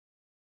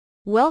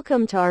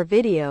Welcome to our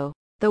video.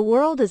 The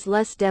world is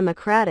less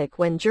democratic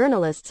when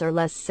journalists are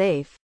less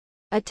safe.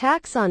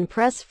 Attacks on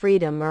press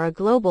freedom are a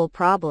global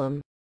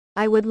problem.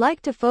 I would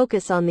like to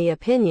focus on the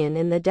opinion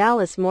in the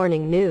Dallas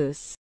Morning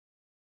News.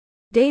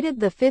 Dated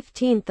the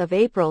 15th of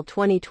April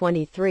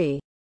 2023.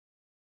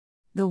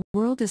 The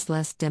world is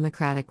less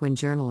democratic when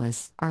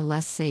journalists are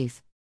less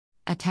safe.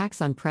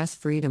 Attacks on press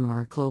freedom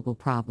are a global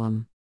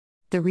problem.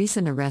 The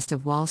recent arrest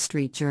of Wall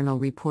Street Journal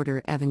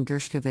reporter Evan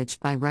Gershkovich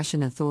by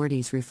Russian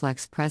authorities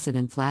reflects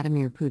President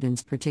Vladimir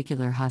Putin's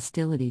particular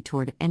hostility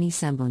toward any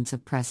semblance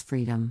of press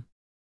freedom.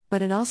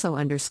 But it also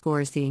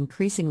underscores the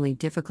increasingly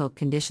difficult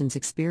conditions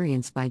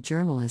experienced by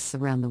journalists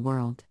around the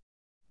world.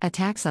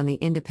 Attacks on the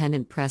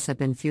independent press have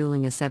been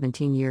fueling a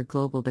 17-year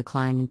global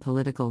decline in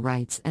political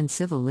rights and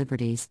civil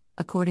liberties,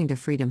 according to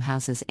Freedom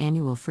House's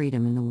annual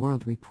Freedom in the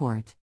World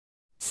report.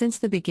 Since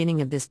the beginning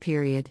of this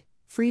period,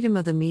 freedom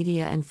of the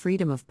media and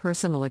freedom of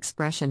personal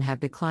expression have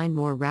declined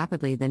more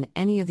rapidly than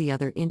any of the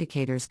other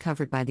indicators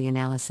covered by the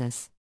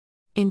analysis.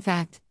 In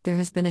fact, there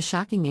has been a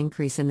shocking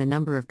increase in the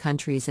number of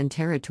countries and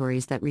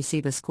territories that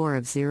receive a score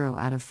of 0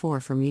 out of 4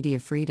 for media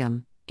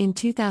freedom. In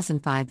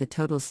 2005 the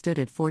total stood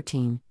at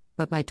 14,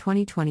 but by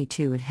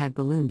 2022 it had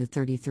ballooned to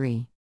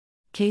 33.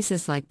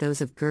 Cases like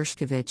those of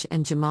Gershkovich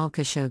and Jamal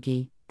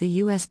Khashoggi, the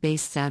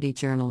US-based Saudi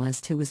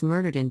journalist who was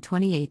murdered in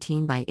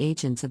 2018 by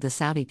agents of the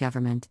Saudi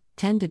government,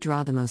 tend to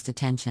draw the most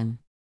attention.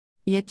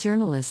 Yet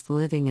journalists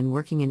living and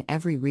working in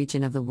every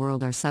region of the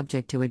world are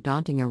subject to a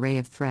daunting array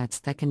of threats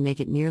that can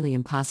make it nearly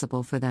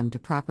impossible for them to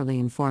properly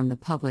inform the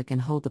public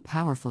and hold the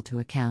powerful to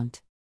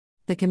account.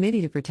 The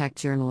Committee to Protect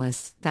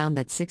Journalists found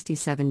that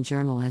 67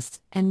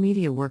 journalists and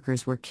media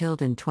workers were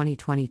killed in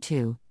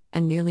 2022, a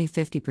nearly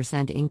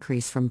 50%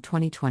 increase from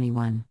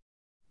 2021.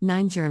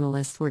 9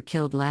 journalists were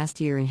killed last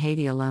year in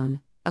Haiti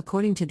alone,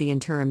 according to the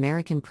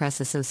Inter-American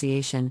Press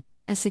Association,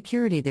 as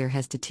security there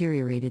has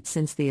deteriorated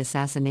since the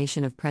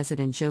assassination of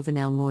President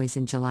Jovenel Moïse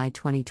in July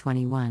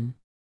 2021.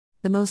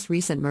 The most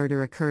recent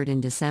murder occurred in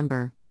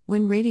December,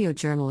 when radio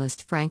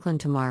journalist Franklin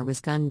Tamar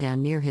was gunned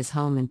down near his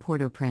home in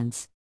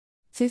Port-au-Prince.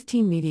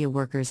 15 media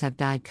workers have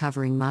died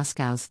covering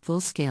Moscow's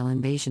full-scale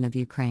invasion of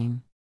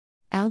Ukraine.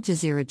 Al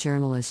Jazeera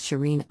journalist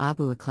Shireen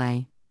Abu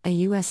Akleh, a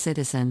U.S.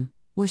 citizen,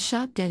 was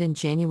shot dead in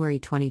January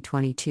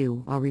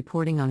 2022 while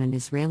reporting on an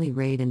Israeli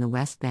raid in the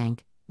West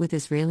Bank, with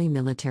Israeli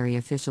military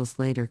officials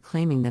later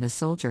claiming that a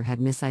soldier had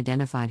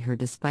misidentified her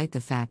despite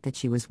the fact that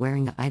she was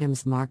wearing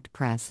items marked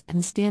press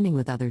and standing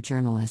with other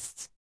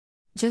journalists.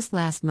 Just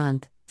last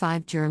month,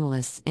 5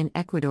 journalists in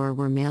Ecuador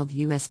were mailed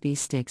USB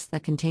sticks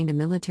that contained a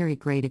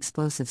military-grade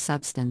explosive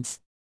substance.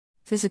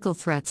 Physical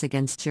threats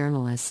against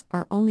journalists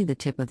are only the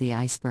tip of the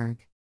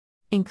iceberg.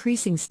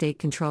 Increasing state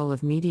control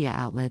of media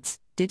outlets,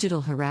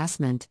 digital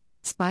harassment,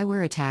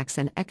 spyware attacks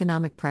and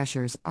economic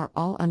pressures are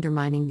all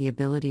undermining the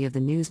ability of the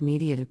news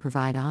media to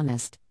provide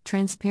honest,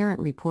 transparent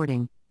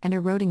reporting, and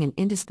eroding an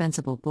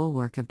indispensable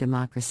bulwark of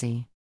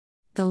democracy.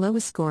 The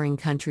lowest-scoring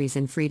countries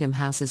in Freedom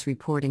House's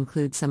report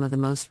include some of the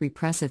most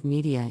repressive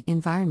media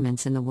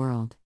environments in the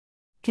world.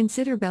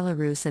 Consider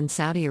Belarus and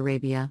Saudi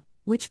Arabia,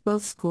 which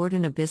both scored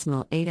an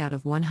abysmal 8 out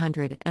of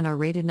 100 and are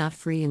rated not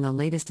free in the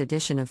latest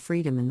edition of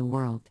Freedom in the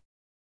World.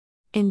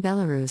 In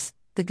Belarus,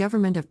 the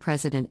government of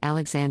President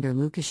Alexander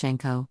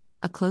Lukashenko,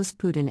 a close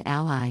Putin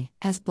ally,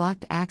 has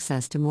blocked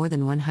access to more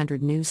than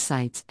 100 news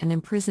sites and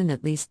imprisoned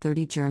at least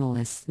 30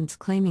 journalists since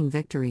claiming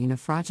victory in a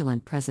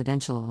fraudulent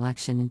presidential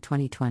election in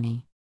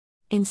 2020.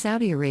 In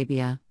Saudi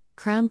Arabia,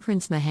 Crown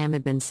Prince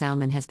Mohammed bin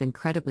Salman has been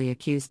credibly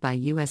accused by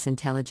U.S.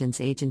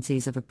 intelligence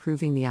agencies of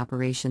approving the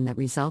operation that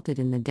resulted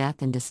in the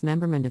death and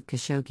dismemberment of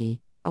Khashoggi,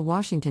 a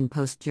Washington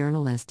Post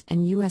journalist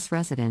and U.S.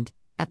 resident,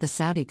 at the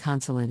Saudi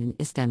consulate in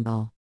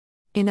Istanbul.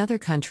 In other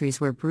countries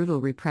where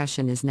brutal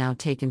repression is now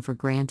taken for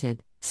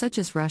granted, such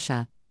as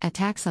Russia,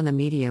 attacks on the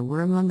media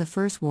were among the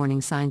first warning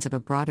signs of a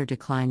broader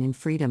decline in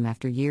freedom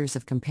after years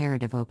of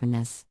comparative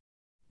openness.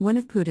 One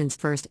of Putin's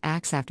first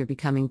acts after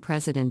becoming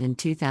president in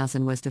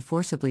 2000 was to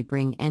forcibly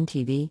bring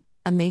NTV,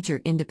 a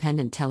major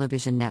independent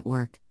television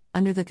network,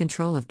 under the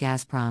control of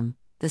Gazprom,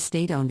 the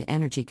state-owned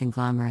energy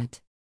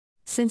conglomerate.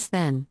 Since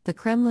then, the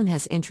Kremlin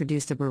has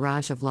introduced a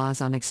barrage of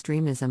laws on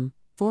extremism,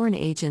 foreign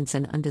agents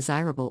and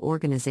undesirable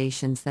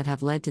organizations that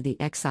have led to the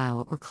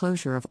exile or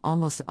closure of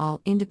almost all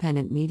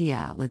independent media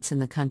outlets in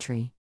the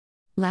country.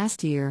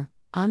 Last year,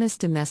 honest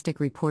domestic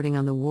reporting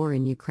on the war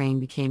in Ukraine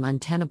became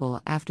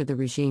untenable after the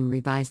regime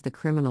revised the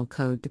criminal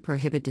code to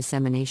prohibit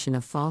dissemination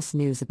of false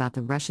news about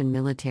the Russian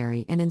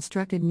military and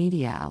instructed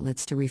media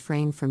outlets to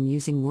refrain from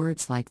using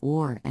words like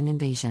war and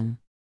invasion.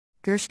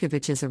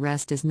 Gershkovich's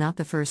arrest is not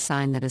the first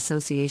sign that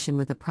association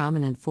with a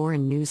prominent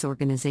foreign news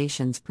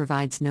organizations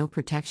provides no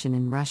protection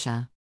in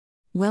Russia.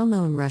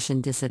 Well-known Russian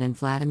dissident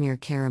Vladimir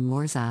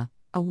Kara-Murza,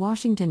 a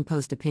Washington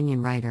Post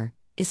opinion writer,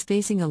 is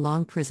facing a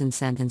long prison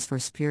sentence for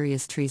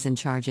spurious treason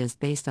charges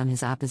based on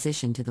his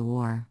opposition to the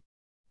war.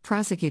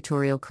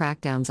 Prosecutorial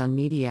crackdowns on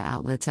media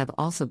outlets have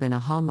also been a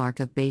hallmark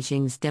of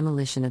Beijing's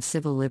demolition of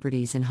civil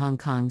liberties in Hong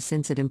Kong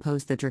since it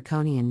imposed the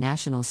draconian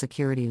national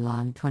security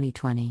law in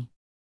 2020.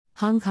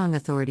 Hong Kong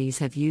authorities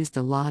have used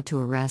the law to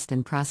arrest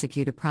and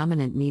prosecute a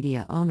prominent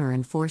media owner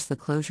and force the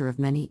closure of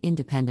many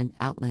independent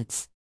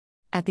outlets.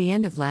 At the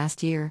end of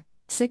last year,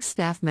 6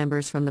 staff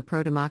members from the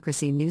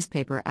pro-democracy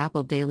newspaper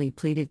Apple Daily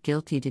pleaded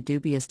guilty to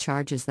dubious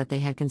charges that they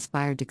had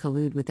conspired to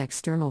collude with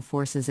external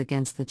forces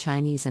against the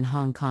Chinese and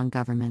Hong Kong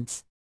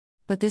governments.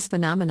 But this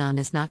phenomenon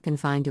is not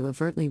confined to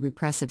overtly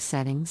repressive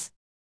settings.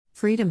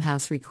 Freedom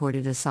House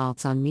recorded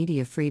assaults on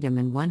media freedom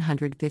in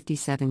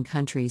 157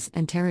 countries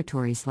and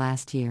territories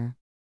last year.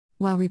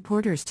 While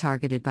reporters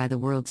targeted by the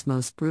world's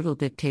most brutal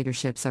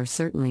dictatorships are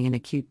certainly in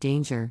acute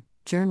danger,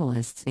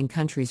 journalists in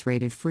countries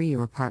rated free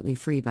or partly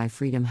free by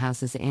Freedom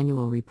House's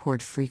annual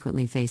report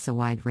frequently face a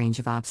wide range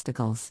of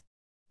obstacles.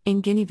 In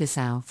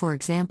Guinea-Bissau, for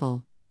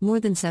example, more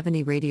than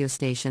 70 radio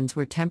stations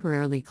were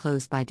temporarily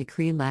closed by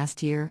decree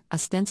last year,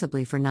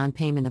 ostensibly for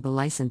non-payment of a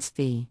license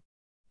fee.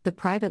 The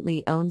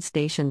privately owned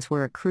stations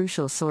were a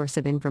crucial source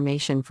of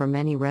information for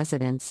many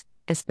residents,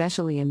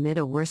 especially amid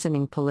a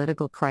worsening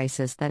political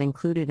crisis that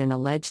included an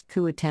alleged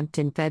coup attempt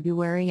in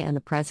February and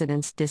the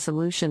president's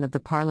dissolution of the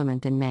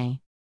parliament in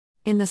May.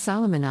 In the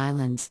Solomon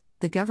Islands,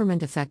 the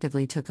government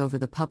effectively took over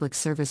the public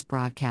service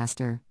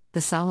broadcaster,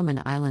 the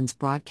Solomon Islands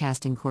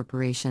Broadcasting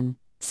Corporation,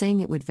 saying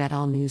it would vet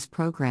all news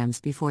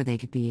programs before they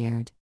could be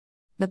aired.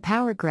 The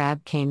power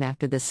grab came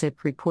after the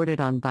SIP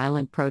reported on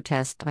violent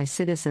protests by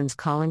citizens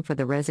calling for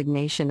the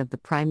resignation of the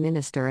prime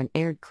minister and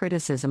aired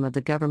criticism of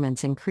the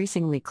government's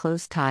increasingly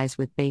close ties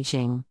with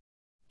Beijing.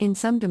 In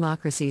some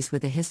democracies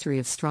with a history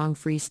of strong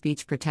free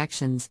speech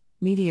protections,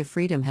 media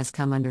freedom has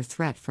come under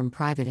threat from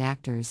private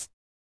actors.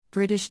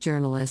 British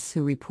journalists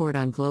who report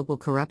on global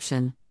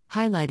corruption,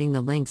 highlighting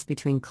the links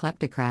between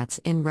kleptocrats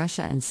in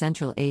Russia and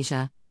Central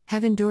Asia,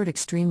 have endured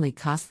extremely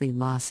costly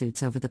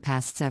lawsuits over the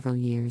past several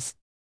years.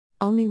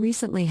 Only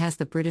recently has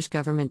the British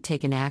government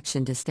taken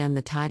action to stem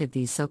the tide of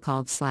these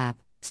so-called SLAPP,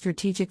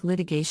 strategic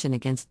litigation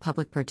against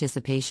public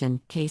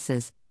participation,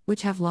 cases,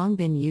 which have long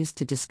been used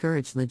to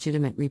discourage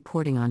legitimate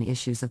reporting on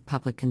issues of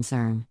public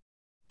concern.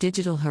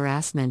 Digital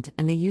harassment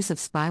and the use of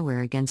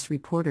spyware against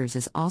reporters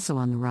is also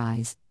on the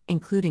rise,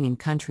 including in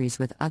countries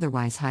with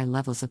otherwise high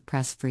levels of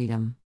press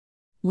freedom.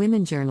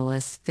 Women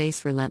journalists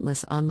face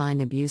relentless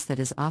online abuse that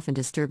is often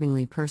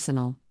disturbingly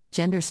personal,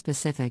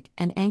 gender-specific,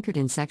 and anchored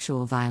in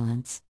sexual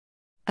violence.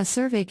 A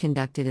survey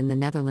conducted in the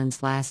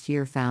Netherlands last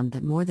year found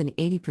that more than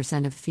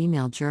 80% of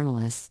female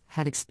journalists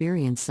had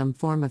experienced some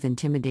form of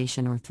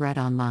intimidation or threat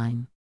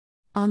online.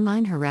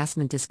 Online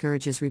harassment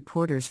discourages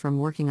reporters from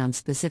working on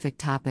specific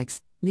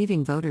topics,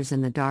 leaving voters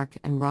in the dark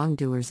and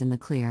wrongdoers in the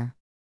clear.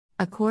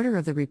 A quarter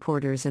of the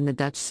reporters in the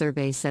Dutch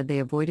survey said they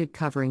avoided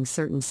covering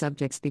certain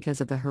subjects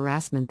because of the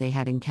harassment they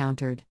had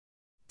encountered.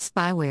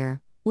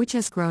 Spyware, which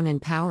has grown in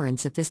power and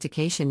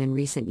sophistication in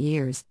recent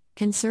years,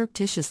 can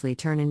surreptitiously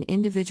turn an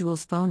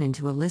individual's phone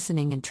into a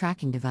listening and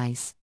tracking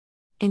device.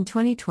 In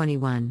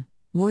 2021,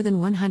 more than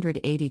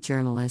 180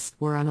 journalists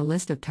were on a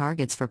list of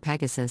targets for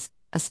Pegasus,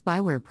 a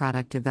spyware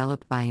product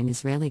developed by an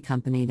Israeli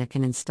company that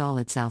can install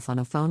itself on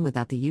a phone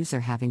without the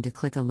user having to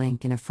click a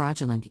link in a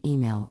fraudulent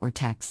email or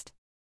text.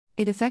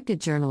 It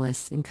affected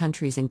journalists in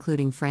countries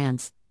including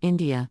France,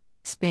 India,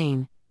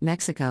 Spain,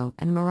 Mexico,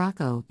 and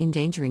Morocco,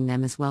 endangering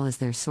them as well as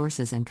their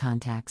sources and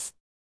contacts.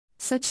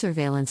 Such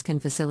surveillance can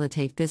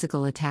facilitate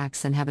physical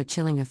attacks and have a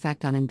chilling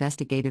effect on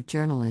investigative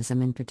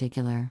journalism in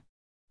particular.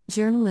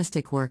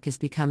 Journalistic work is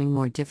becoming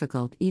more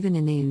difficult even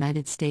in the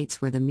United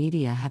States, where the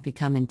media have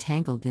become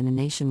entangled in a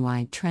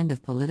nationwide trend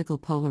of political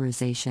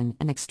polarization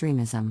and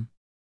extremism.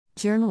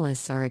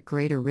 Journalists are at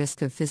greater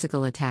risk of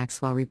physical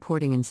attacks while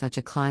reporting in such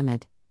a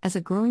climate, as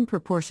a growing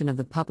proportion of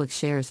the public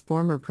shares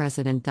former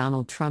President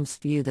Donald Trump's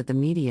view that the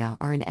media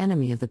are an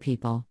enemy of the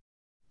people.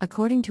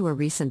 According to a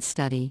recent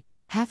study,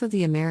 half of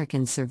the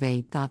Americans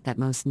surveyed thought that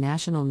most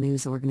national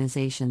news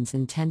organizations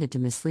intended to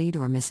mislead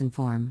or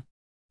misinform.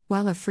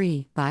 While a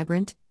free,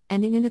 vibrant,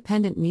 and an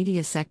independent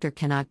media sector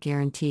cannot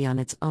guarantee on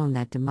its own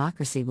that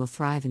democracy will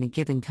thrive in a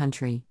given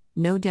country,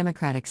 no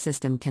democratic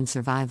system can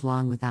survive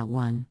long without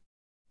one.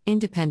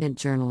 Independent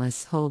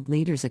journalists hold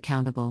leaders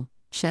accountable,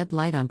 shed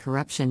light on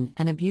corruption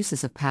and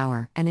abuses of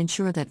power, and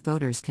ensure that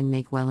voters can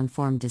make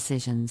well-informed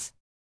decisions.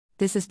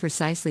 This is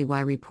precisely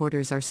why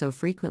reporters are so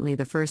frequently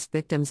the first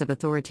victims of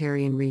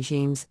authoritarian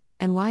regimes,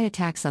 and why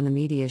attacks on the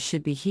media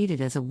should be heeded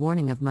as a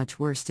warning of much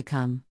worse to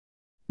come.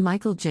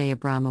 Michael J.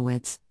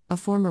 Abramowitz, a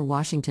former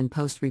Washington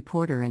Post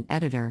reporter and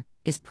editor,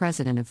 is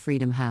president of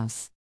Freedom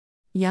House.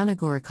 Yana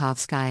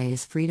Gorikovskaya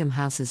is Freedom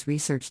House's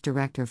research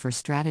director for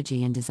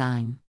strategy and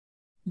design.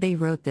 They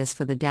wrote this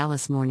for the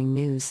Dallas Morning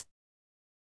News.